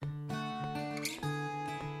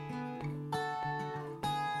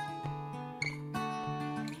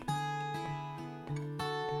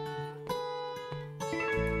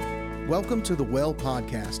Welcome to the Well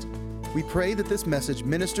Podcast. We pray that this message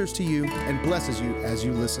ministers to you and blesses you as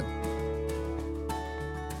you listen.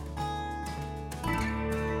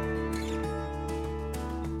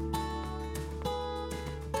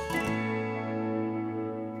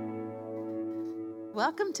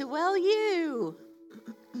 Welcome to Well You,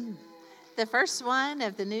 the first one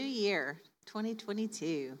of the new year,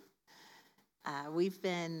 2022. We've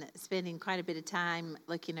been spending quite a bit of time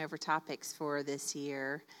looking over topics for this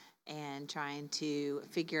year and trying to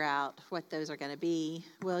figure out what those are going to be.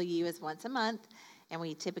 Well You is once a month, and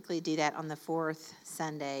we typically do that on the fourth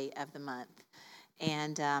Sunday of the month.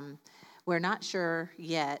 And we're not sure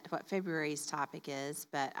yet what February's topic is,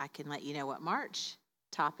 but I can let you know what March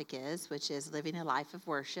topic is, which is living a life of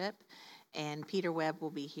worship. And Peter Webb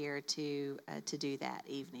will be here to do that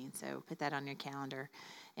evening. So put that on your calendar.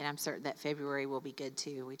 And I'm certain that February will be good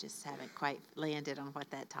too. We just haven't quite landed on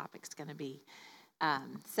what that topic's going to be.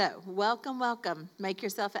 So welcome. Make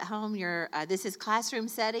yourself at home. This is classroom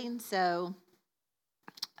setting, so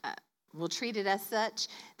we'll treat it as such.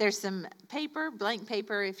 There's some paper, blank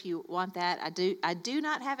paper, if you want that. I do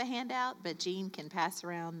not have a handout, but Jean can pass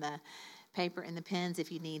around the paper and the pens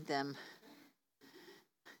if you need them.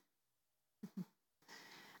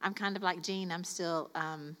 I'm kind of like Jean. I'm still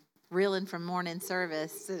reeling from morning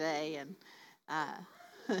service today, and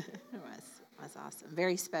it was awesome.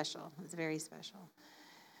 Very special. It was very special.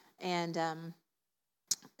 And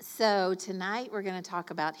so tonight we're going to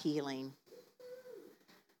talk about healing.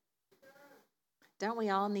 Don't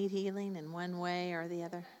we all need healing in one way or the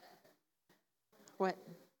other? What?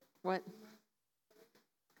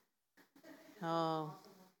 Oh.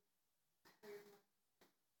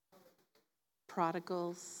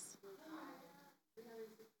 Prodigals.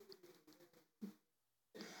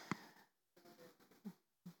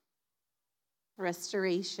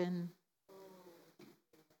 Restoration.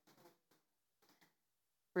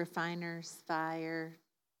 Refiner's fire.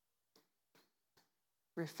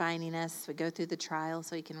 Refining us. We go through the trial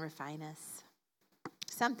so he can refine us.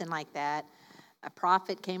 Something like that. A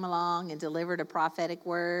prophet came along and delivered a prophetic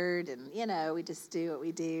word, and we just do what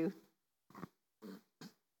we do.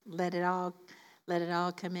 Let it all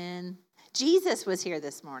come in. Jesus was here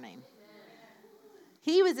this morning.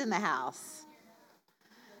 He was in the house.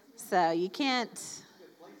 So you can't,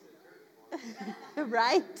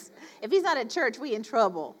 right? If he's not at church, we in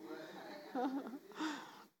trouble.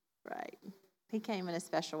 Right. He came in a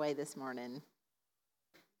special way this morning.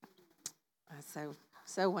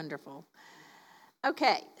 So wonderful.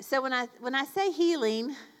 Okay, so when I say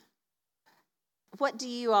healing, what do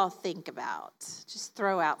you all think about? Just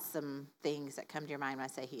throw out some things that come to your mind when I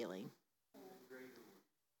say healing.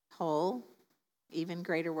 Whole, even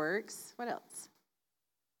greater works. What else?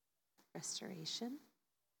 Restoration.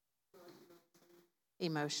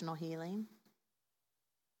 Emotional healing.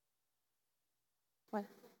 What?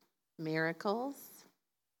 Miracles.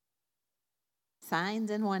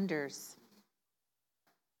 Signs and wonders.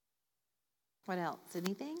 What else?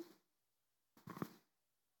 Anything?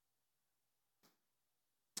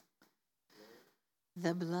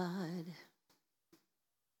 The blood.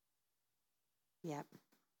 Yep.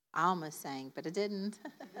 I almost sang, but I didn't.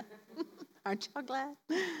 Aren't y'all glad?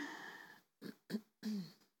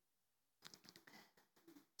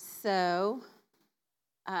 So,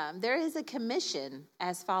 there is a commission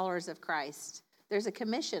as followers of Christ. There's a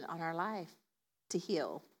commission on our life to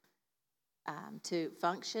heal, to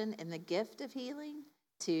function in the gift of healing,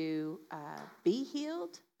 to be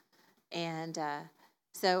healed. And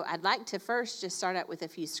so I'd like to first just start out with a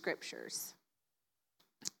few scriptures.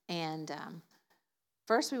 And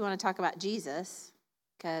first we want to talk about Jesus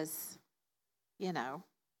because,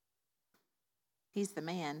 he's the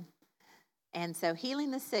man. And so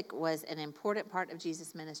healing the sick was an important part of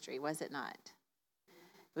Jesus' ministry, was it not?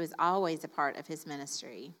 It was always a part of his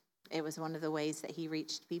ministry. It was one of the ways that he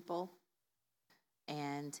reached people.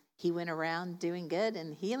 And he went around doing good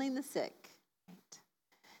and healing the sick. Right?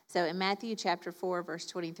 So in Matthew chapter 4, verse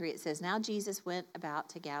 23, it says, "Now Jesus went about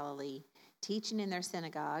to Galilee, teaching in their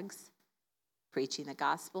synagogues, preaching the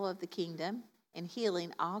gospel of the kingdom, and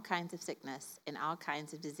healing all kinds of sickness and all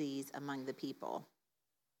kinds of disease among the people."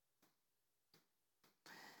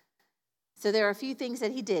 So there are a few things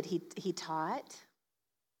that he did. He taught.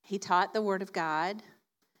 He taught the word of God.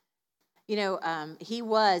 He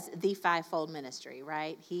was the fivefold ministry,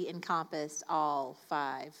 right? He encompassed all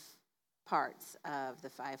five parts of the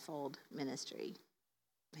fivefold ministry.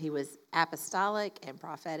 He was apostolic and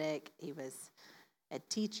prophetic. He was a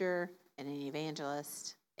teacher and an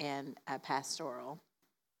evangelist and a pastoral.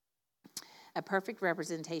 A perfect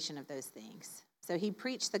representation of those things. So he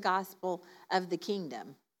preached the gospel of the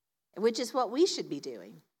kingdom. which is what we should be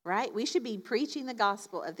doing, right? We should be preaching the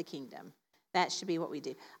gospel of the kingdom. That should be what we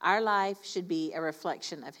do. Our life should be a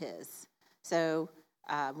reflection of his. So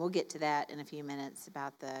we'll get to that in a few minutes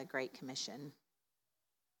about the Great Commission.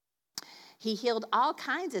 He healed all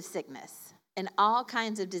kinds of sickness and all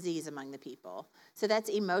kinds of disease among the people. So that's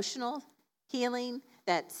emotional healing,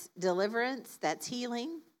 that's deliverance, that's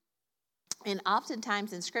healing. And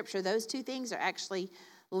oftentimes in Scripture, those two things are actually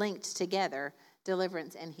linked together,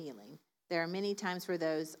 deliverance and healing. There are many times where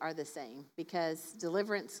those are the same because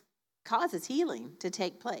deliverance causes healing to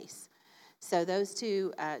take place. So those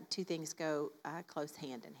two things go close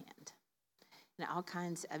hand in hand. And all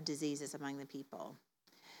kinds of diseases among the people.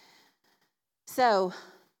 So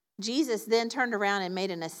Jesus then turned around and made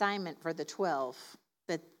an assignment for the 12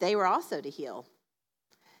 that they were also to heal.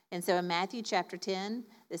 And so in Matthew chapter 10,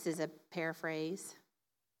 this is a paraphrase,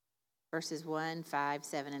 verses 1, 5,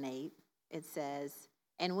 7, and 8. It says,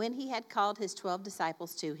 "And when he had called his 12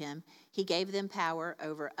 disciples to him, he gave them power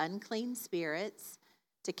over unclean spirits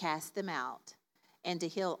to cast them out and to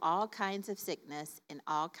heal all kinds of sickness and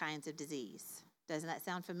all kinds of disease." Doesn't that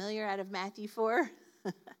sound familiar out of Matthew 4?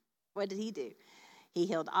 What did he do? He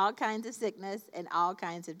healed all kinds of sickness and all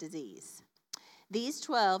kinds of disease. These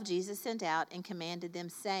 12 Jesus sent out and commanded them,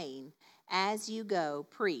 saying, "As you go,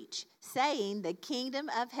 preach, saying the kingdom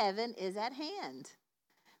of heaven is at hand,"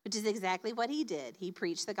 which is exactly what he did. He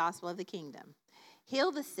preached the gospel of the kingdom.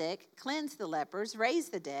 "Heal the sick, cleanse the lepers, raise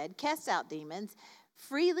the dead, cast out demons.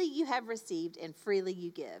 Freely you have received and freely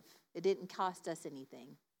you give." It didn't cost us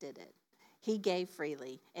anything, did it? He gave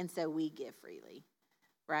freely, and so we give freely,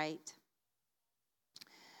 right?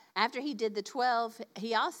 After he did the 12,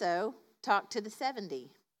 he also talked to the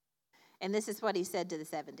 70. And this is what he said to the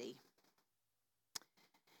 70.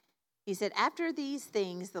 He said, "After these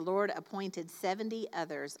things, the Lord appointed 70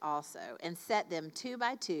 others also, and set them 2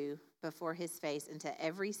 by 2 before his face into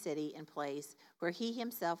every city and place where he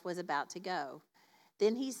himself was about to go.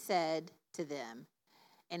 Then he said to them,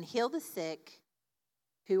 and heal the sick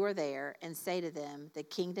who are there, and say to them, the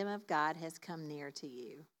kingdom of God has come near to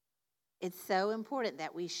you." It's so important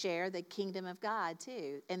that we share the kingdom of God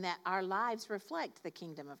too, and that our lives reflect the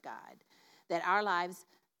kingdom of God, that our lives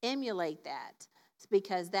emulate that,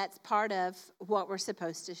 because that's part of what we're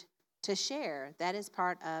supposed to share. That is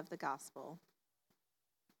part of the gospel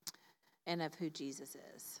and of who Jesus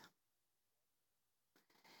is.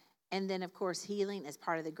 And then, of course, healing is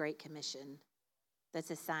part of the Great Commission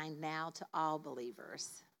that's assigned now to all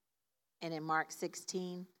believers. And in Mark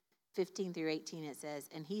 16, 15 through 18, it says,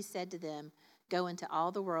 "And he said to them, go into all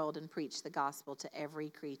the world and preach the gospel to every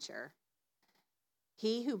creature.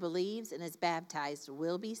 He who believes and is baptized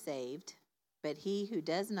will be saved, but he who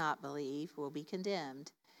does not believe will be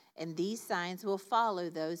condemned. And these signs will follow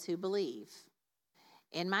those who believe.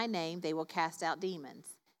 In my name they will cast out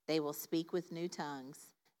demons. They will speak with new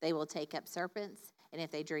tongues. They will take up serpents, and if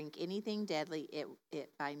they drink anything deadly,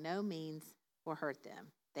 it by no means will hurt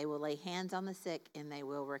them. They will lay hands on the sick, and they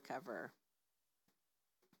will recover."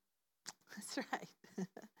 That's right.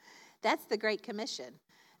 That's the Great Commission.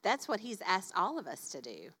 That's what he's asked all of us to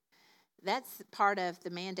do. That's part of the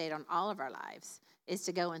mandate on all of our lives, is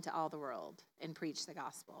to go into all the world and preach the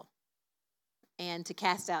gospel, and to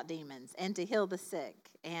cast out demons, and to heal the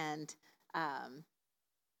sick, and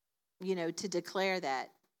to declare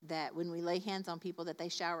that when we lay hands on people, that they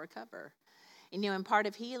shall recover. And part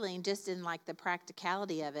of healing, just in like the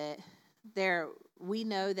practicality of it, we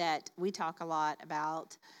know that we talk a lot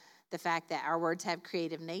about the fact that our words have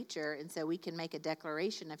creative nature, and so we can make a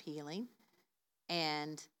declaration of healing.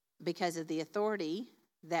 And because of the authority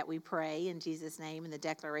that we pray in Jesus' name and the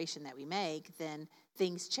declaration that we make, then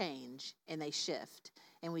things change and they shift,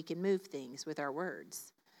 and we can move things with our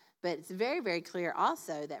words. But it's very, very clear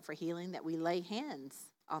also that for healing, that we lay hands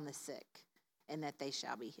on the sick and that they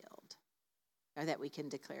shall be healed, or that we can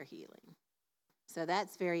declare healing. So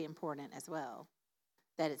that's very important as well,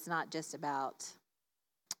 that it's not just about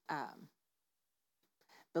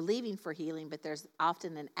believing for healing, but there's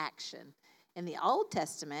often an action. In the Old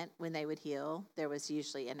Testament, when they would heal, there was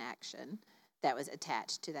usually an action that was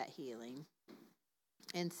attached to that healing.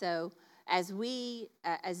 And so as we,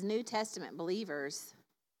 as New Testament believers,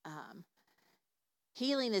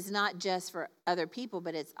 healing is not just for other people,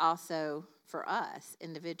 but it's also for us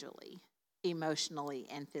individually, emotionally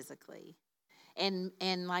and physically. And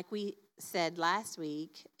like we said last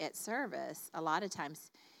week at service, a lot of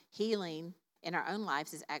times healing in our own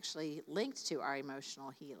lives is actually linked to our emotional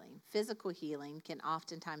healing. Physical healing can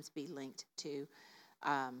oftentimes be linked to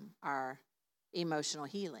our emotional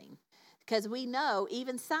healing. Because we know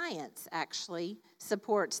even science actually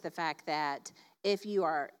supports the fact that if you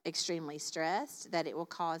are extremely stressed, that it will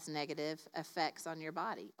cause negative effects on your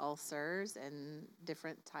body, ulcers and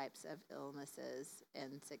different types of illnesses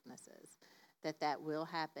and sicknesses, that will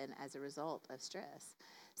happen as a result of stress.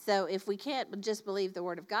 So if we can't just believe the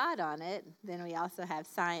Word of God on it, then we also have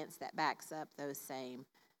science that backs up those same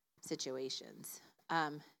situations.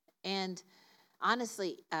 And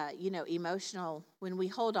honestly, emotional, when we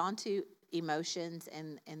hold on to emotions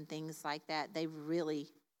and things like that, they really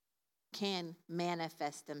can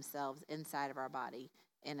manifest themselves inside of our body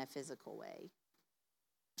in a physical way.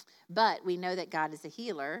 But we know that God is a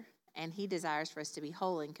healer, and he desires for us to be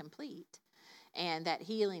whole and complete, and that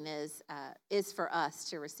healing is for us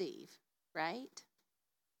to receive, right?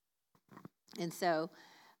 And so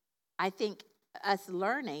I think us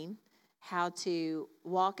learning how to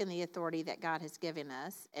walk in the authority that God has given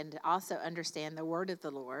us, and to also understand the word of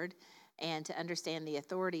the Lord, and to understand the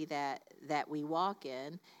authority that we walk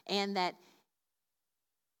in, and that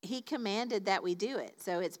he commanded that we do it.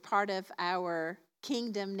 So it's part of our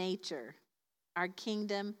kingdom nature, our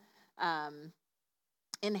kingdom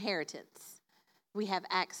inheritance. We have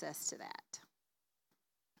access to that.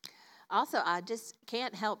 Also, I just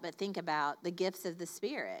can't help but think about the gifts of the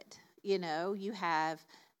Spirit. You have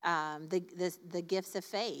the gifts of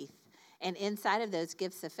faith. And inside of those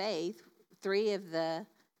gifts of faith, 3 of the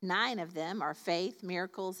 9 of them are faith,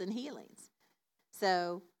 miracles, and healings.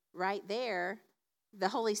 So right there, the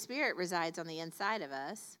Holy Spirit resides on the inside of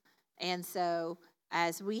us. And so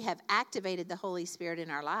as we have activated the Holy Spirit in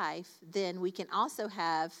our life, then we can also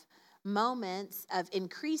have moments of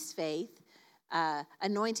increased faith,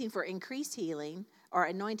 anointing for increased healing, or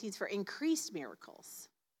anointings for increased miracles.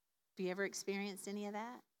 Have you ever experienced any of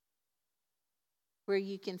that? Where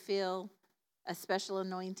you can feel a special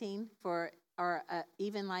anointing for, or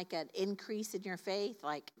even like an increase in your faith,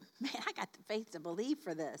 like, man, I got the faith to believe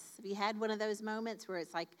for this. Have you had one of those moments where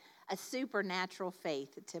it's like a supernatural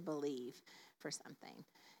faith to believe for something?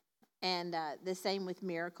 And the same with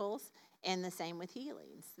miracles, and the same with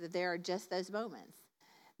healings. There are just those moments.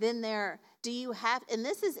 Then and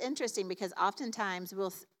this is interesting because oftentimes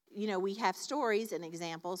we have stories and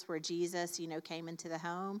examples where Jesus, came into the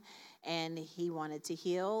home and he wanted to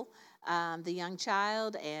heal the young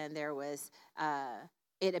child, and there was,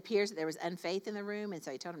 it appears that there was unfaith in the room, and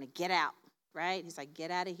so he told him to get out, right? He's like,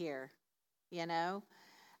 get out of here,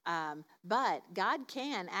 But God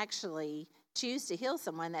can actually choose to heal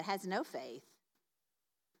someone that has no faith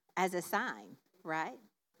as a sign, right?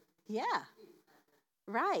 Yeah,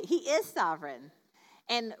 right. He is sovereign.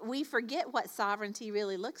 And we forget what sovereignty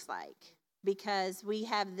really looks like, because we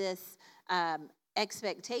have this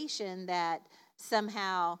expectation that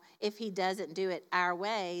somehow if he doesn't do it our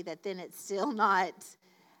way, that then it's still not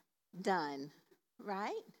done,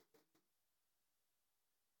 right?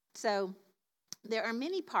 So there are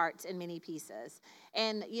many parts and many pieces.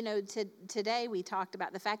 And, today we talked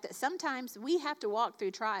about the fact that sometimes we have to walk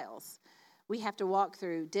through trials. We have to walk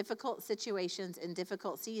through difficult situations and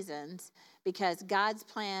difficult seasons, because God's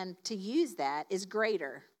plan to use that is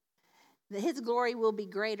greater. His glory will be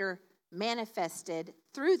greater manifested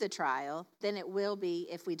through the trial than it will be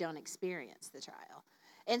if we don't experience the trial.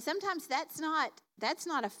 And sometimes that's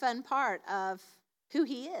not a fun part of who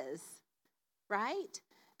he is, right?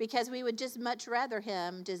 Because we would just much rather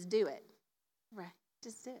him just do it, right?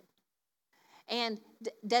 Just do it. And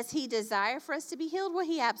does he desire for us to be healed? Well,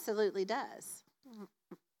 he absolutely does,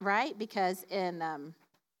 right? Because let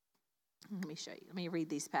me show you. Let me read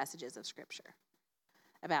these passages of Scripture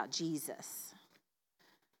about Jesus.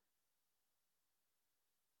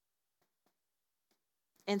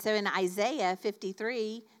 And so in Isaiah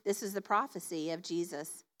 53, this is the prophecy of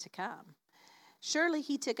Jesus to come. Surely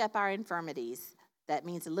he took up our infirmities, that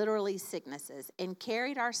means literally sicknesses, and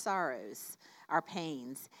carried our sorrows, our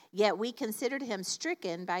pains. Yet we considered him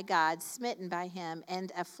stricken by God, smitten by him,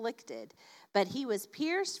 and afflicted. But he was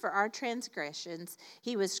pierced for our transgressions.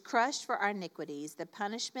 He was crushed for our iniquities. The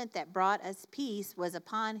punishment that brought us peace was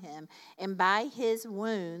upon him, and by his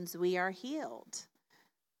wounds we are healed.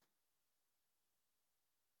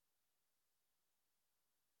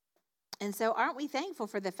 And so aren't we thankful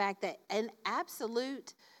for the fact that an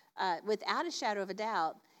absolute, without a shadow of a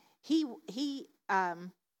doubt,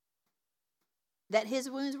 that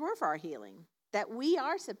his wounds were for our healing, that we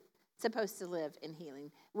are supposed to live in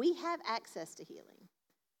healing. We have access to healing.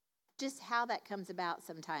 Just how that comes about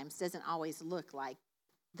sometimes doesn't always look like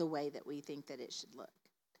the way that we think that it should look.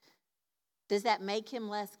 Does that make him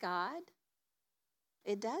less God?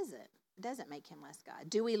 It doesn't. It doesn't make him less God.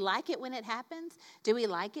 Do we like it when it happens? Do we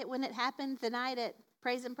like it when it happened the night at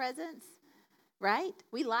Praise and Presence? right?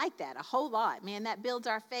 We like that a whole lot. Man, that builds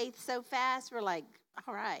our faith so fast. We're like,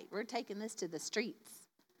 all right, we're taking this to the streets,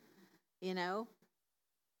 you know?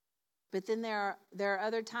 But then there are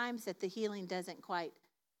other times that the healing doesn't quite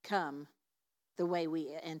come the way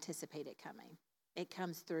we anticipate it coming. It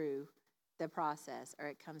comes through the process, or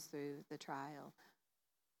it comes through the trial.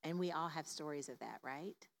 And we all have stories of that,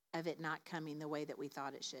 right? Of it not coming the way that we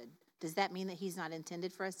thought it should. Does that mean that he's not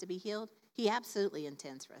intended for us to be healed? He absolutely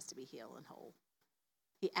intends for us to be healed and whole.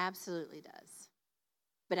 He absolutely does.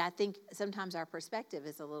 But I think sometimes our perspective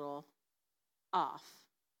is a little off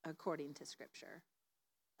according to Scripture.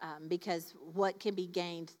 Because what can be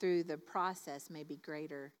gained through the process may be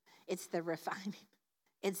greater. It's the refining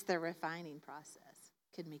process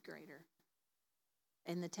can be greater.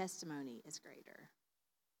 And the testimony is greater.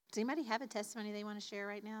 Does anybody have a testimony they want to share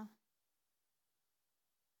right now?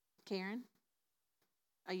 Karen?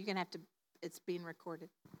 Oh, you're going to have to, it's being recorded,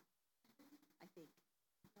 I think.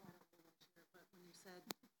 No, I don't really want to share, but when you said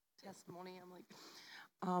testimony, I'm like,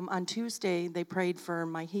 on Tuesday, they prayed for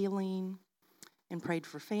my healing and prayed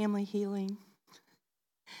for family healing.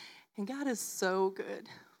 And God is so good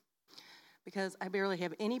because I barely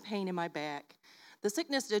have any pain in my back. The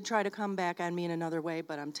sickness did try to come back on me in another way,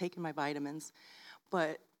 but I'm taking my vitamins.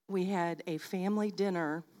 But we had a family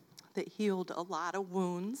dinner that healed a lot of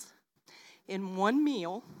wounds in one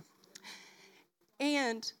meal.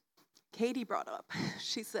 And Katie brought up,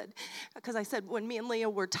 she said, because I said when me and Leah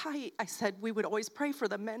were tight, I said we would always pray for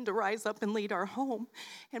the men to rise up and lead our home.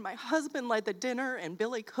 And my husband led the dinner and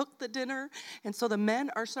Billy cooked the dinner. And so the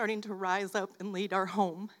men are starting to rise up and lead our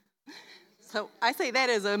home. So I say that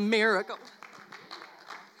is a miracle.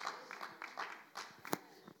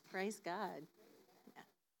 Praise God. Yeah.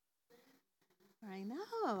 I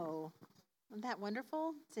know. Isn't that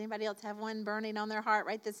wonderful? Does anybody else have one burning on their heart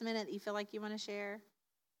right this minute that you feel like you want to share?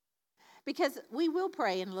 Because we will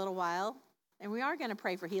pray in a little while, and we are going to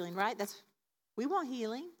pray for healing, right? We want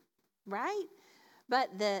healing, right?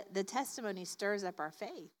 But the testimony stirs up our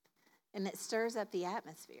faith, and it stirs up the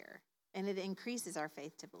atmosphere, and it increases our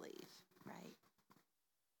faith to believe, right?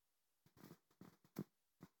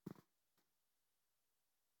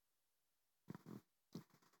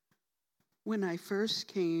 When I first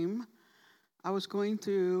came, I was going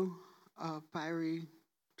through a fiery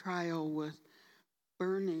trial with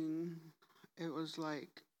burning. It was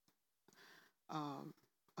like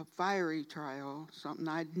a fiery trial, something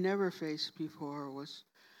I'd never faced before.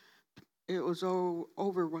 It was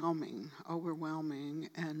overwhelming.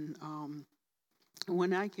 And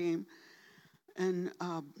when I came, and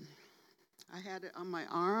I had it on my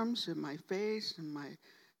arms and my face and my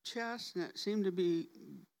chest, and it seemed to be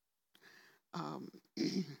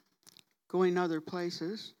going other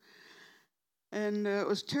places. And it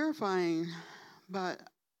was terrifying, but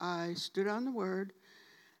I stood on the Word,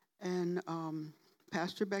 and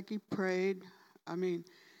Pastor Becky prayed.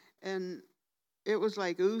 And it was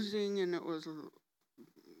like oozing, and it was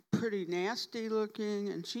pretty nasty looking,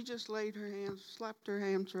 and she just slapped her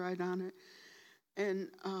hands right on it. And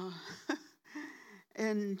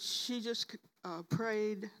and she just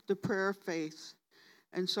prayed the prayer of faith.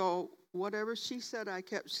 And so whatever she said, I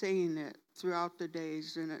kept saying it throughout the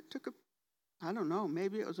days, and it took I don't know,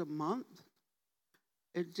 maybe it was a month.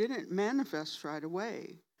 It didn't manifest right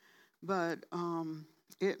away, but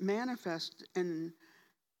it manifested, and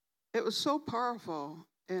it was so powerful,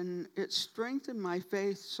 and it strengthened my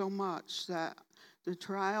faith so much that the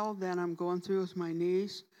trial that I'm going through with my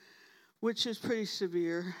niece, which is pretty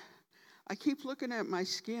severe, I keep looking at my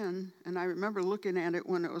skin, and I remember looking at it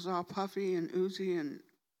when it was all puffy and oozy and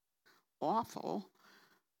awful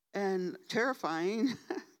and terrifying.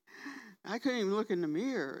 I couldn't even look in the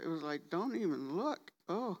mirror. It was like, don't even look.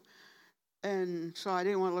 Oh. And so I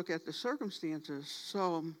didn't want to look at the circumstances.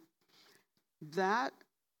 So that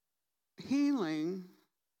healing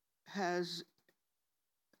has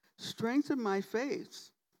strengthened my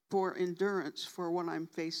faith for endurance for what I'm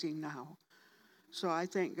facing now. So I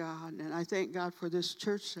thank God, and I thank God for this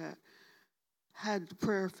church that had the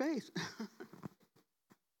prayer of faith.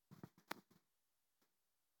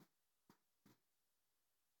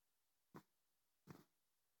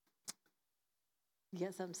 You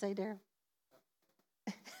got something to say, Daryl?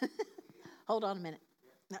 Hold on a minute.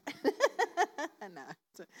 No. No.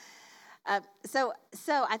 So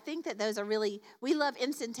I think that those are really, we love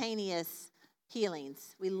instantaneous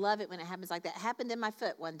healings. We love it when it happens like that. It happened in my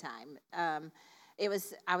foot one time. I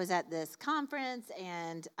was at this conference,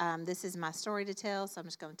 and this is my story to tell, so I'm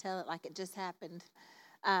just going to tell it like it just happened.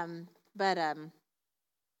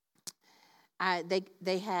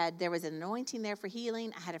 there was an anointing there for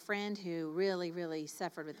healing. I had a friend who really, really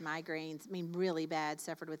suffered with migraines. I mean, really bad,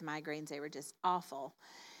 suffered with migraines. They were just awful.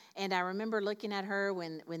 And I remember looking at her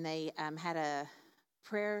when they had a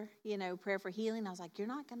prayer for healing. I was like, you're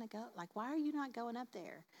not going to go? Like, why are you not going up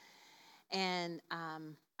there? And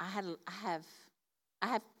I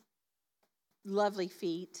have lovely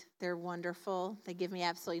feet. They're wonderful. They give me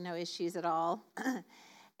absolutely no issues at all.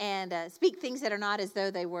 And speak things that are not as though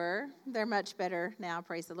they were. They're much better now,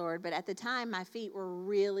 praise the Lord. But at the time, my feet were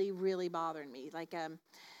really, really bothering me. Like, I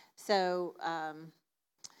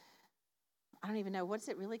don't even know, what's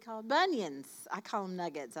it really called? Bunions. I call them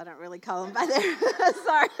nuggets. I don't really call them by their,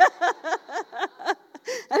 sorry.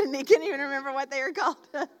 I can't even remember what they were called.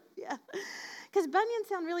 Yeah. Because bunions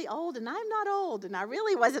sound really old, and I'm not old, and I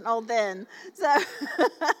really wasn't old then.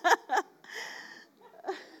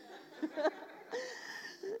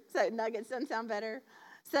 So nuggets doesn't sound better.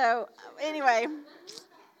 So anyway,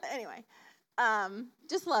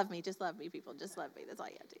 just love me, people. Just love me. That's all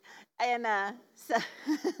you have to do. And so,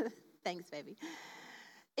 thanks, baby.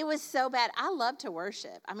 It was so bad. I love to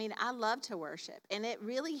worship. And it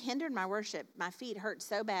really hindered my worship. My feet hurt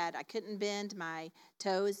so bad. I couldn't bend my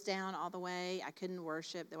toes down all the way. I couldn't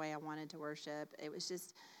worship the way I wanted to worship. It was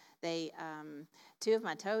just, two of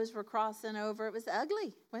my toes were crossing over. It was ugly.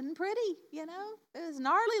 It wasn't pretty, It was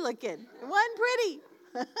gnarly looking. It wasn't pretty.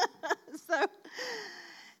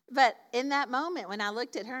 But in that moment, when I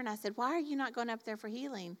looked at her and I said, why are you not going up there for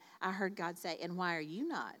healing? I heard God say, and why are you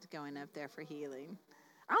not going up there for healing?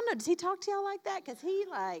 I don't know, does he talk to y'all like that? Because he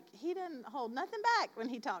doesn't hold nothing back when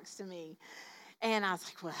he talks to me. And I was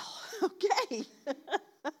like, well, okay.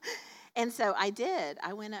 And so I did.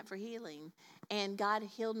 I went up for healing. And God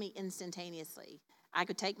healed me instantaneously. I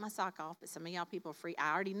could take my sock off, but some of y'all people are free.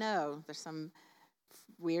 I already know there's some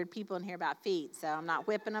weird people in here about feet, so I'm not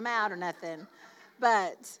whipping them out or nothing.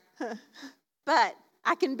 But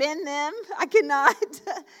I can bend them. I cannot.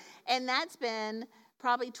 And that's been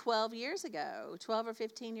probably 12 or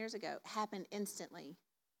 15 years ago. Happened instantly.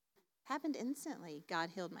 God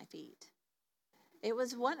healed my feet. It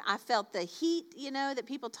was I felt the heat, that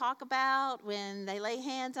people talk about when they lay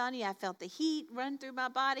hands on you. I felt the heat run through my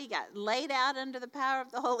body, got laid out under the power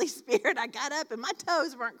of the Holy Spirit. I got up and my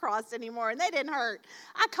toes weren't crossed anymore and they didn't hurt.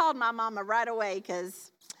 I called my mama right away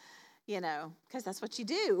because that's what you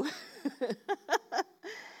do,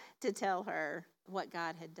 to tell her what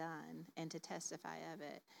God had done and to testify of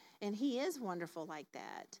it. And he is wonderful like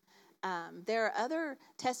that. There are other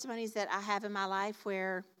testimonies that I have in my life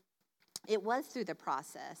where it was through the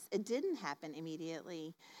process. It didn't happen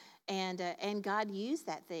immediately. And God used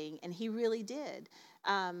that thing, and he really did.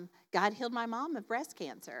 God healed my mom of breast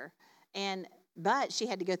cancer. But she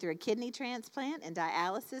had to go through a kidney transplant and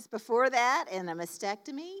dialysis before that and a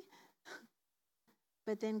mastectomy.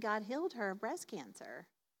 But then God healed her of breast cancer.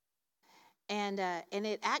 And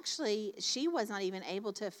it actually, she was not even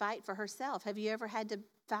able to fight for herself. Have you ever had to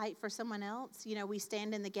fight for someone else? We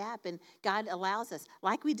stand in the gap, and God allows us,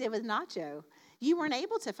 like we did with Nacho. You weren't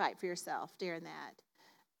able to fight for yourself during that,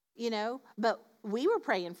 but we were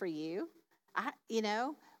praying for you.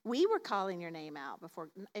 We were calling your name out before,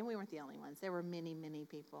 and we weren't the only ones. There were many, many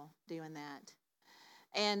people doing that.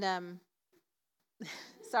 And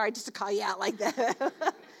sorry, just to call you out like that.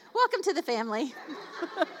 Welcome to the family.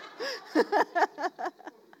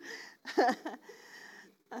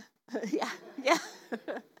 Yeah.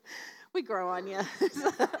 We grow on you.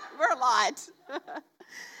 We're a lot.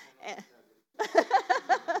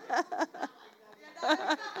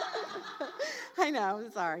 I know,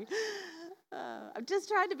 sorry. I'm just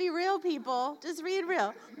trying to be real, people. Just being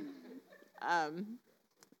real.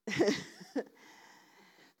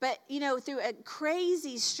 But, through a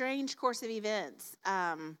crazy, strange course of events,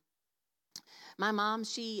 my mom,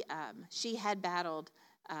 she had battled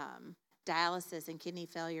dialysis and kidney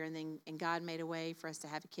failure, and God made a way for us to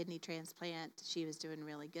have a kidney transplant. She was doing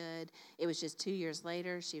really good. It was just 2 years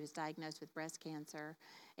later, she was diagnosed with breast cancer,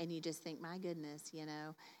 and you just think, my goodness,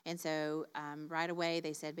 And so right away,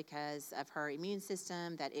 they said because of her immune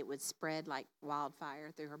system that it would spread like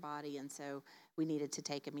wildfire through her body, and so we needed to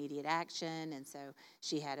take immediate action, and so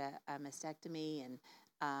she had a mastectomy, and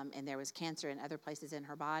there was cancer in other places in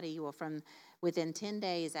her body. Well, within 10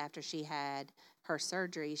 days after she had her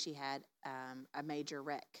surgery, she had a major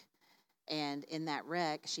wreck. And in that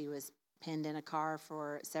wreck, she was pinned in a car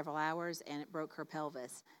for several hours, and it broke her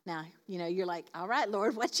pelvis. Now, you're like, all right,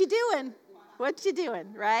 Lord, what you doing? What you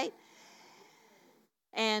doing, right?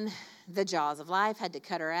 And the jaws of life had to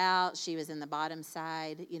cut her out. She was in the bottom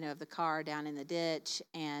side, of the car down in the ditch,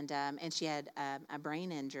 and she had a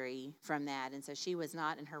brain injury from that, and so she was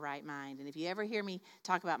not in her right mind. And if you ever hear me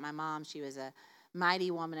talk about my mom, she was a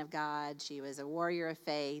mighty woman of God. She was a warrior of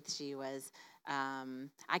faith. She was,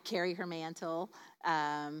 I carry her mantle,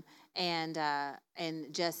 and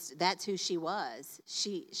just that's who she was.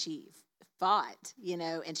 She fought,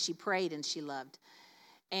 and she prayed and she loved.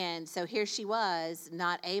 And so here she was,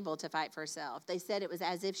 not able to fight for herself. They said it was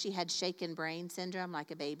as if she had shaken brain syndrome like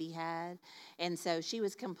a baby had. And so she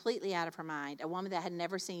was completely out of her mind. A woman that had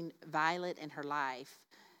never seen violet in her life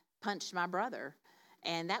punched my brother.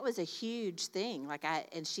 And that was a huge thing.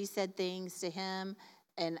 And she said things to him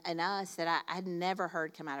and us that I had never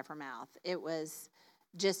heard come out of her mouth. It was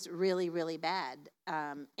just really, really bad.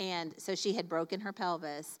 And so she had broken her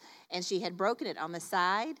pelvis, and she had broken it on the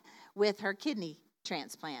side with her kidney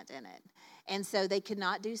transplant in it. And so they could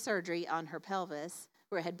not do surgery on her pelvis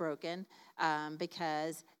where it had broken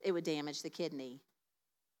because it would damage the kidney.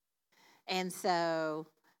 And so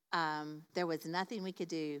there was nothing we could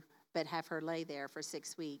do but have her lay there for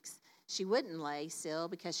 6 weeks. She wouldn't lay still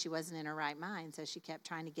because she wasn't in her right mind, so she kept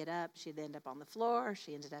trying to get up. She'd end up on the floor.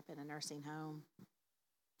 She ended up in a nursing home.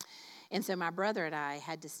 And so my brother and I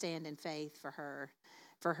had to stand in faith for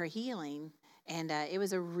her healing. And it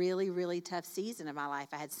was a really, really tough season of my life.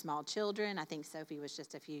 I had small children. I think Sophie was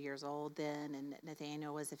just a few years old then, and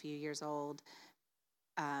Nathaniel was a few years old,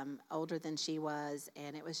 older than she was.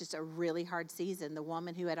 And it was just a really hard season. The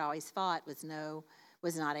woman who had always fought was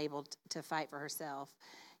not able to fight for herself.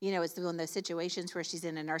 It's one of those situations where she's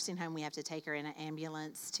in a nursing home. We have to take her in an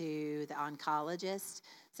ambulance to the oncologist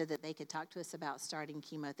so that they could talk to us about starting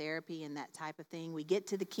chemotherapy and that type of thing. We get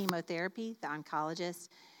to the chemotherapy, the oncologist,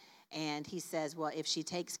 and he says, well, if she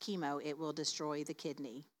takes chemo, it will destroy the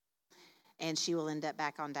kidney, and she will end up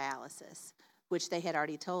back on dialysis, which they had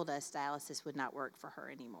already told us dialysis would not work for her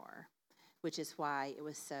anymore, which is why it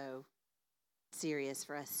was so serious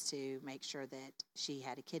for us to make sure that she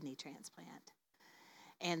had a kidney transplant.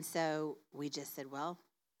 And so we just said, well,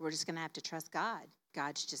 we're just going to have to trust God.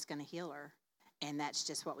 God's just going to heal her. And that's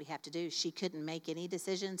just what we have to do. She couldn't make any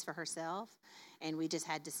decisions for herself, and we just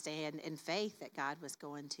had to stand in faith that God was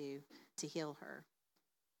going to heal her.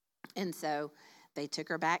 And so they took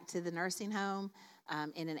her back to the nursing home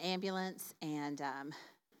in an ambulance, and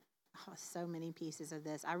so many pieces of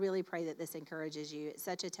this. I really pray that this encourages you. It's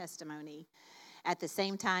such a testimony. At the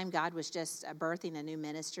same time, God was just birthing a new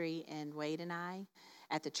ministry in Wade and I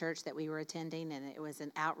at the church that we were attending, and it was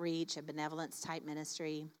an outreach, a benevolence type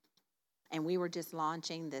ministry. And we were just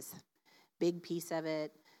launching this big piece of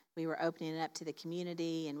it. We were opening it up to the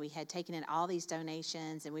community, and we had taken in all these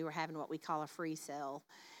donations, and we were having what we call a free sale.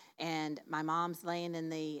 And my mom's laying in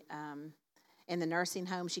the nursing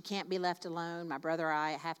home. She can't be left alone. My brother and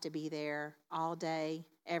I have to be there all day,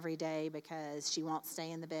 every day, because she won't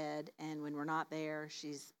stay in the bed. And when we're not there,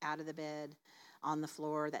 she's out of the bed on the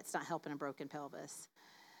floor. That's not helping a broken pelvis.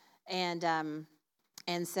 And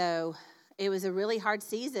so it was a really hard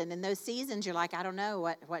season. In those seasons, you're like, I don't know,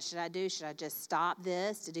 what should I do? Should I just stop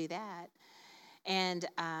this to do that? And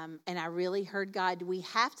I really heard God. We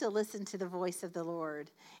have to listen to the voice of the Lord.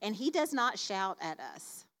 And he does not shout at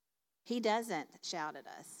us. He doesn't shout at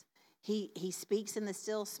us. He speaks in the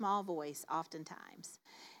still small voice oftentimes.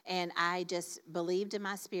 And I just believed in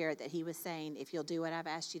my spirit that he was saying, if you'll do what I've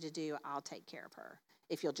asked you to do, I'll take care of her.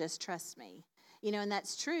 If you'll just trust me. And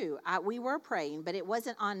that's true. We were praying, but it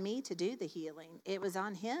wasn't on me to do the healing. It was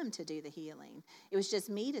on him to do the healing. It was just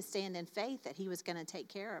me to stand in faith that he was going to take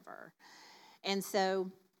care of her. And so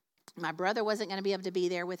my brother wasn't going to be able to be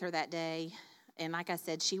there with her that day. And like I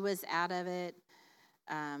said, she was out of it.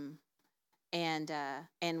 And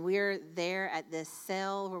we're there at this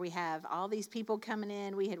cell where we have all these people coming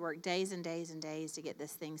in. We had worked days and days and days to get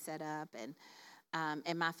this thing set up.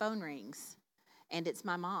 And my phone rings, and it's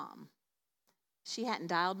my mom. She hadn't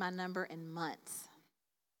dialed my number in months.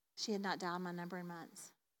 She had not dialed my number in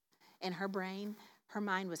months. And her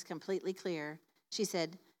mind was completely clear. She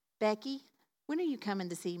said, Becky, when are you coming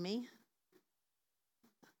to see me?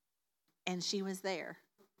 And she was there.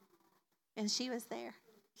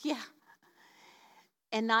 Yeah.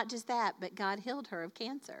 And not just that, but God healed her of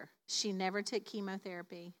cancer. She never took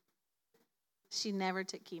chemotherapy. She never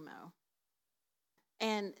took chemo.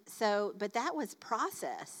 And so, but that was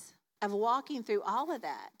process of walking through all of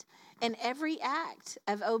that and every act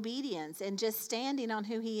of obedience and just standing on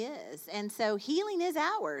who he is. And so healing is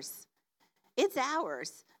ours. It's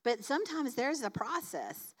ours. But sometimes there's a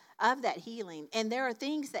process of that healing. And there are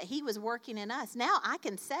things that he was working in us. Now I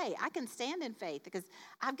can stand in faith because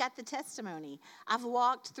I've got the testimony. I've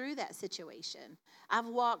walked through that situation. I've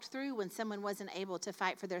walked through when someone wasn't able to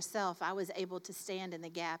fight for their self. I was able to stand in the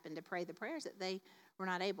gap and to pray the prayers that they were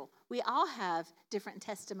not able. We all have different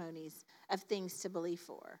testimonies of things to believe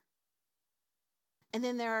for. And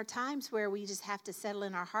then there are times where we just have to settle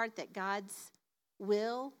in our heart that God's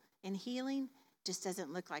will and healing just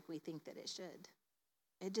doesn't look like we think that it should.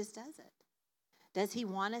 It just doesn't. Does he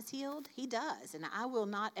want us healed? He does. And I will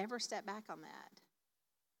not ever step back on that.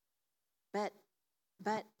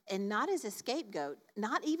 But and not as a scapegoat,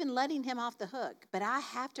 not even letting him off the hook, but I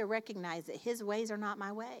have to recognize that his ways are not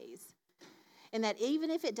my ways. And that even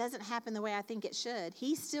if it doesn't happen the way I think it should,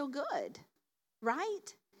 he's still good,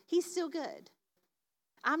 right? He's still good.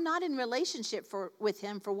 I'm not in relationship with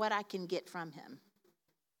him for what I can get from him.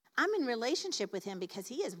 I'm in relationship with him because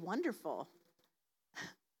he is wonderful.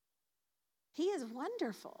 He is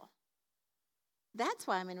wonderful. That's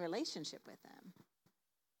why I'm in relationship with him.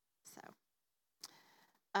 So,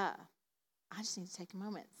 I just need to take a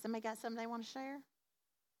moment. Somebody got something they want to share?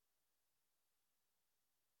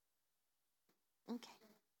 Okay.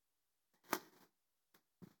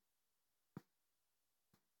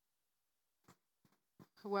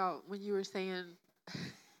 Well, when you were saying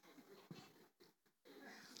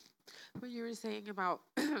about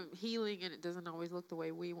healing and it doesn't always look the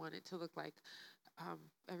way we want it to look like,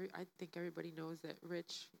 I think everybody knows that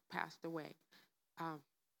Rich passed away,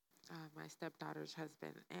 my stepdaughter's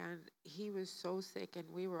husband, and he was so sick, and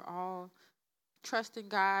we were all trusting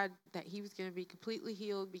God that he was going to be completely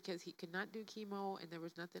healed because he could not do chemo and there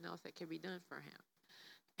was nothing else that could be done for him.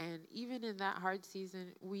 And even in that hard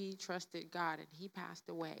season, we trusted God, and he passed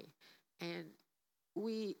away. And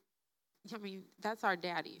that's our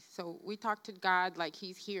daddy. So we talk to God like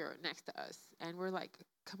he's here next to us. And we're like,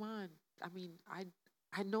 come on.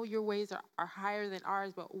 I know your ways are higher than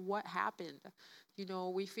ours, but what happened?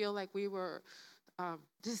 We feel like we were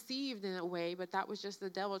deceived in a way, but that was just the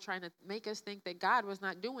devil trying to make us think that God was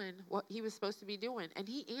not doing what he was supposed to be doing. And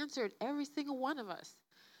he answered every single one of us.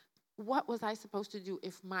 What was I supposed to do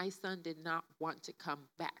if my son did not want to come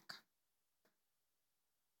back?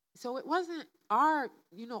 So it wasn't our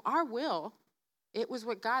will. It was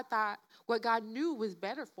what God thought, what God knew was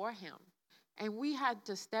better for him. And we had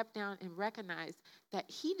to step down and recognize that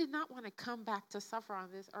he did not want to come back to suffer on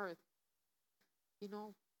this earth.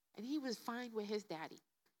 And he was fine with his daddy.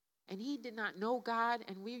 And he did not know God,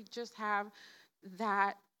 and we just have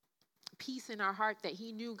that peace in our heart that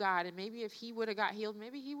he knew God, and maybe if he would have got healed,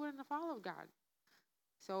 maybe he wouldn't have followed God.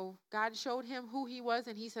 So God showed him who he was,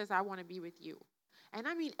 and he says, I want to be with you. And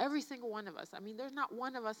every single one of us. There's not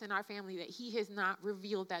one of us in our family that he has not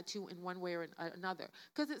revealed that to in one way or another.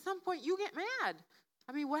 Because at some point you get mad.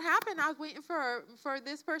 What happened? I was waiting for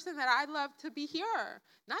this person that I love to be here,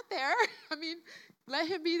 not there. Let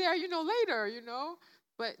him be there, later,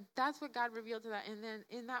 But that's what God revealed to that. And then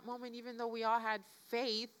in that moment, even though we all had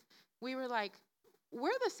faith, we were like,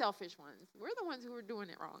 we're the selfish ones. We're the ones who were doing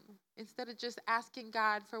it wrong, instead of just asking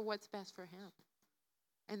God for what's best for him.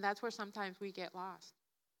 And that's where sometimes we get lost.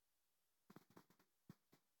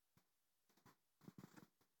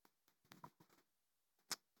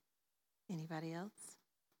 Anybody else?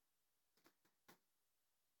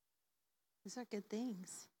 These are good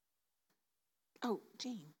things. Oh,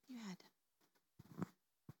 Jean, you had.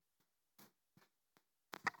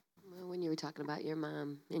 Well, when you were talking about your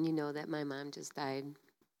mom, and you know that my mom just died,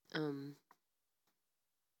 my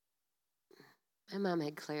mom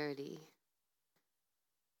had clarity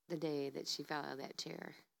the day that she fell out of that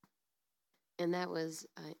chair. And that was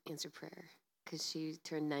answered prayer, because she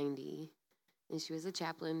turned 90, and she was a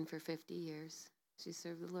chaplain for 50 years. She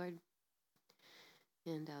served the Lord.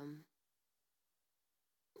 And,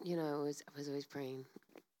 I was always praying.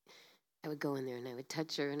 I would go in there, and I would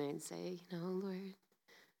touch her, and I'd say, Lord,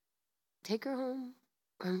 take her home,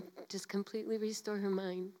 or just completely restore her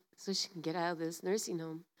mind so she can get out of this nursing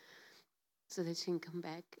home, so that she can come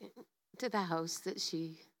back to the house that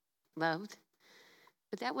she loved.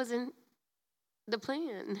 But that wasn't the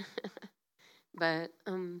plan. But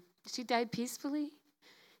she died peacefully,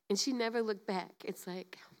 and she never looked back. It's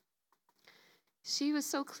like she was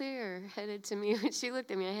so clear-headed to me when she looked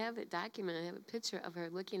at me. I have it documented. I have a picture of her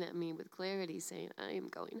looking at me with clarity, saying, I am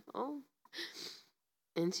going home.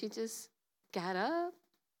 And she just got up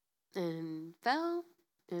and fell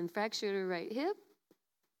and fractured her right hip.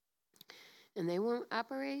 And they won't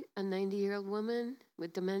operate a 90-year-old woman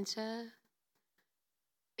with dementia.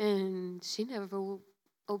 And she never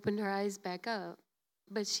opened her eyes back up.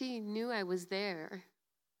 But she knew I was there.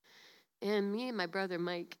 And me and my brother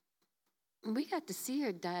Mike, we got to see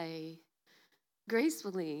her die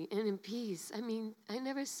gracefully and in peace. I mean, I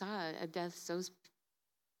never saw a death so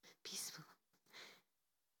peaceful.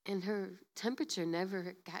 And her temperature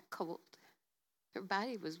never got cold. Her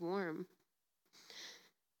body was warm.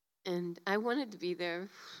 And I wanted to be there.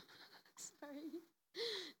 Sorry.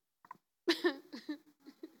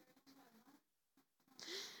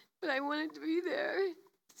 But I wanted to be there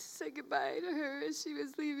to say goodbye to her as she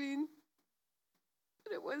was leaving.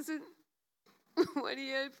 But it wasn't what he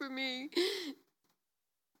had for me.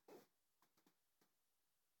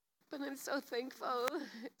 But I'm so thankful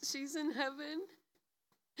she's in heaven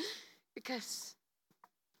because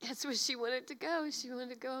that's where she wanted to go. She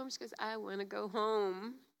wanted to go home. She goes, I want to go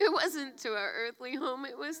home. It wasn't to our earthly home.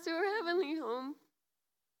 It was to our heavenly home.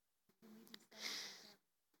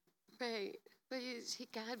 Right. But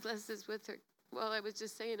God blesses with her. Well, I was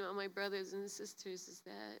just saying to all my brothers and sisters is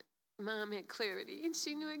that Mom had clarity, and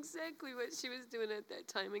she knew exactly what she was doing at that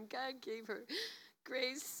time, and God gave her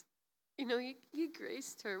grace. You know, he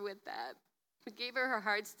graced her with that. He gave her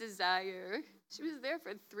heart's desire. She was there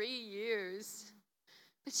for 3 years.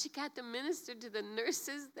 But she got to minister to the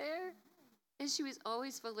nurses there, and she was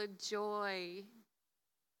always full of joy.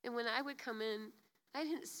 And when I would come in, I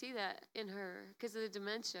didn't see that in her because of the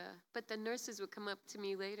dementia. But the nurses would come up to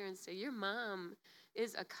me later and say, your mom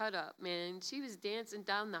is a cut-up, man. She was dancing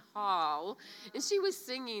down the hall, and she was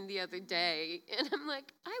singing the other day. And I'm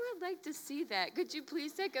like, I would like to see that. Could you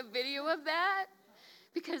please take a video of that?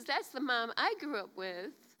 Because that's the mom I grew up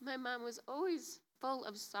with. My mom was always full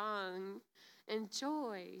of song and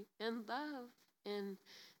joy and love. And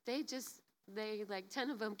they like 10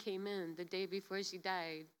 of them came in the day before she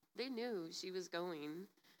died. They knew she was going.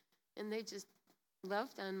 And they just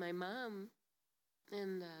loved on my mom.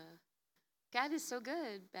 And God is so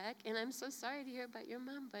good, Beck. And I'm so sorry to hear about your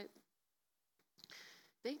mom, but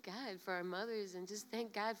thank God for our mothers, and just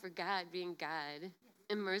thank God for God being God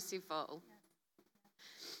and merciful.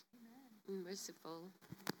 And merciful.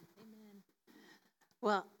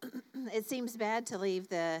 Well, it seems bad to leave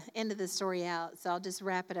the end of the story out, so I'll just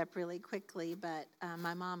wrap it up really quickly. But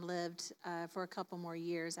my mom lived for a couple more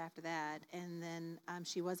years after that, and then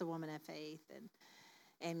she was a woman of faith,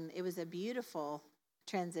 and it was a beautiful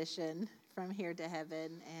transition from here to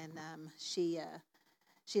heaven. And she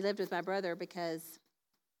lived with my brother because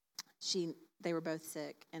they were both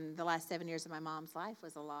sick, and the last 7 years of my mom's life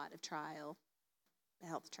was a lot of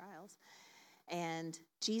health trials. And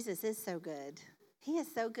Jesus is so good. He is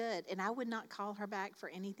so good, and I would not call her back for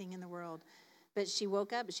anything in the world. But she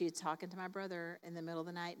woke up, she was talking to my brother in the middle of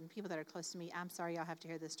the night, and people that are close to me, I'm sorry y'all have to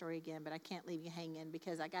hear this story again, but I can't leave you hanging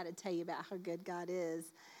because I got to tell you about how good God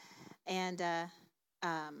is. And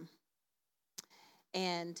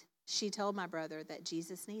she told my brother that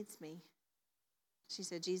Jesus needs me. She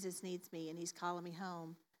said, Jesus needs me, and he's calling me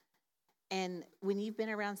home. And when you've been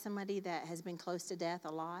around somebody that has been close to death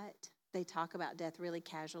a lot, they talk about death really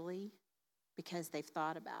casually, because they've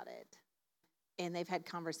thought about it, and they've had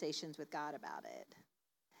conversations with God about it.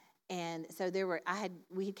 And so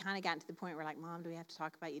we had kind of gotten to the point where, like, Mom, do we have to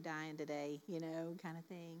talk about you dying today, kind of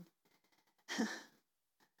thing.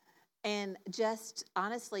 And just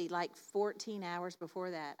honestly, like 14 hours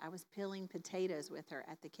before that, I was peeling potatoes with her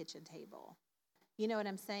at the kitchen table. You know what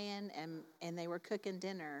I'm saying? And they were cooking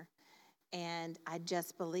dinner, and I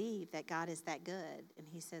just believe that God is that good. And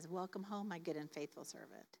he says, welcome home, my good and faithful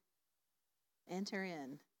servant. Enter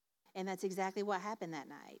in. And that's exactly what happened that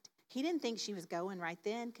night. He didn't think she was going right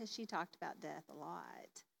then because she talked about death a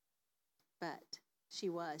lot. But she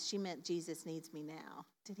was. She meant Jesus needs me now.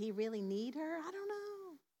 Did he really need her? I don't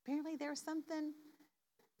know. Apparently there was something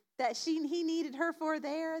that he needed her for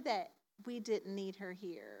there that we didn't need her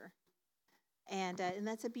here. And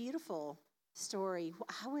that's a beautiful story.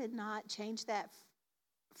 I would not change that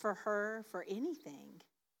for her for anything.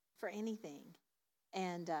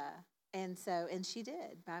 And she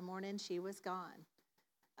did. By morning, she was gone.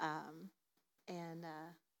 But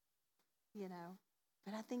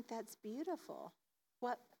I think that's beautiful.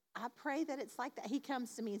 I pray that it's like that. He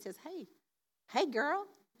comes to me and says, hey, girl,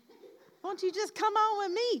 why don't you just come on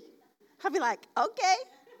with me? I'll be like, okay.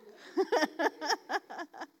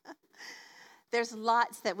 There's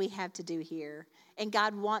lots that we have to do here. And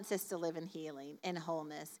God wants us to live in healing and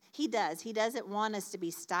wholeness. He does. He doesn't want us to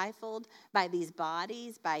be stifled by these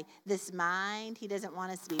bodies, by this mind. He doesn't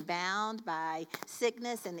want us to be bound by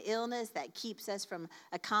sickness and illness that keeps us from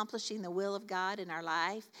accomplishing the will of God in our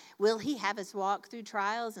life. Will He have us walk through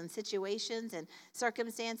trials and situations and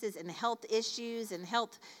circumstances and health issues and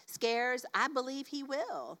health scares? I believe He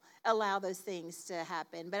will allow those things to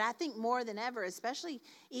happen. But I think more than ever, especially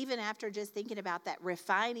even after just thinking about that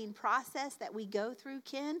refining process that we go through,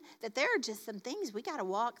 Ken, that there are just some things we got to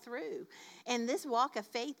walk through. And this walk of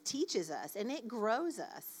faith teaches us and it grows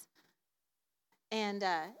us. And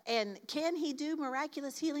can He do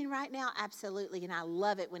miraculous healing right now? Absolutely. And I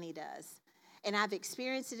love it when He does. And I've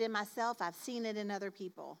experienced it in myself. I've seen it in other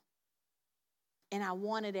people. And I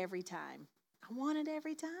want it every time. I want it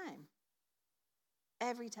every time.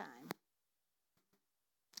 Every time.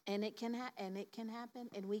 And it can happen,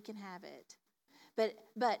 and we can have it.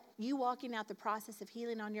 But you walking out the process of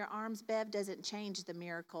healing on your arms, Bev, doesn't change the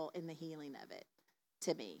miracle in the healing of it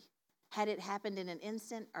to me. Had it happened in an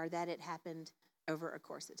instant or that it happened over a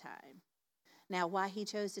course of time. Now, why He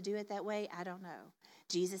chose to do it that way, I don't know.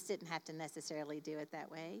 Jesus didn't have to necessarily do it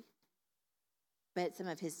that way. But some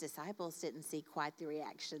of His disciples didn't see quite the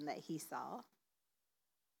reaction that He saw.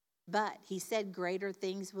 But He said, greater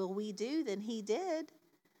things will we do than He did.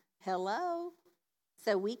 Hello.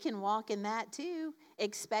 So we can walk in that too,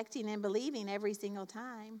 expecting and believing every single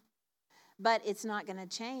time. But it's not going to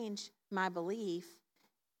change my belief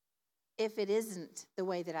if it isn't the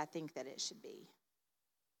way that I think that it should be.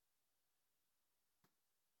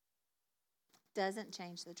 Doesn't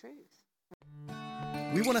change the truth.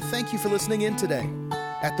 We want to thank you for listening in today.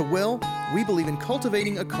 At The Well, we believe in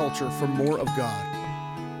cultivating a culture for more of God.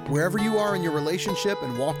 Wherever you are in your relationship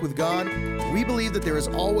and walk with God, we believe that there is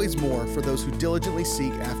always more for those who diligently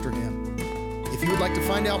seek after Him. If you would like to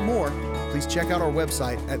find out more, please check out our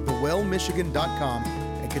website at thewellmichigan.com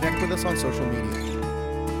and connect with us on social media.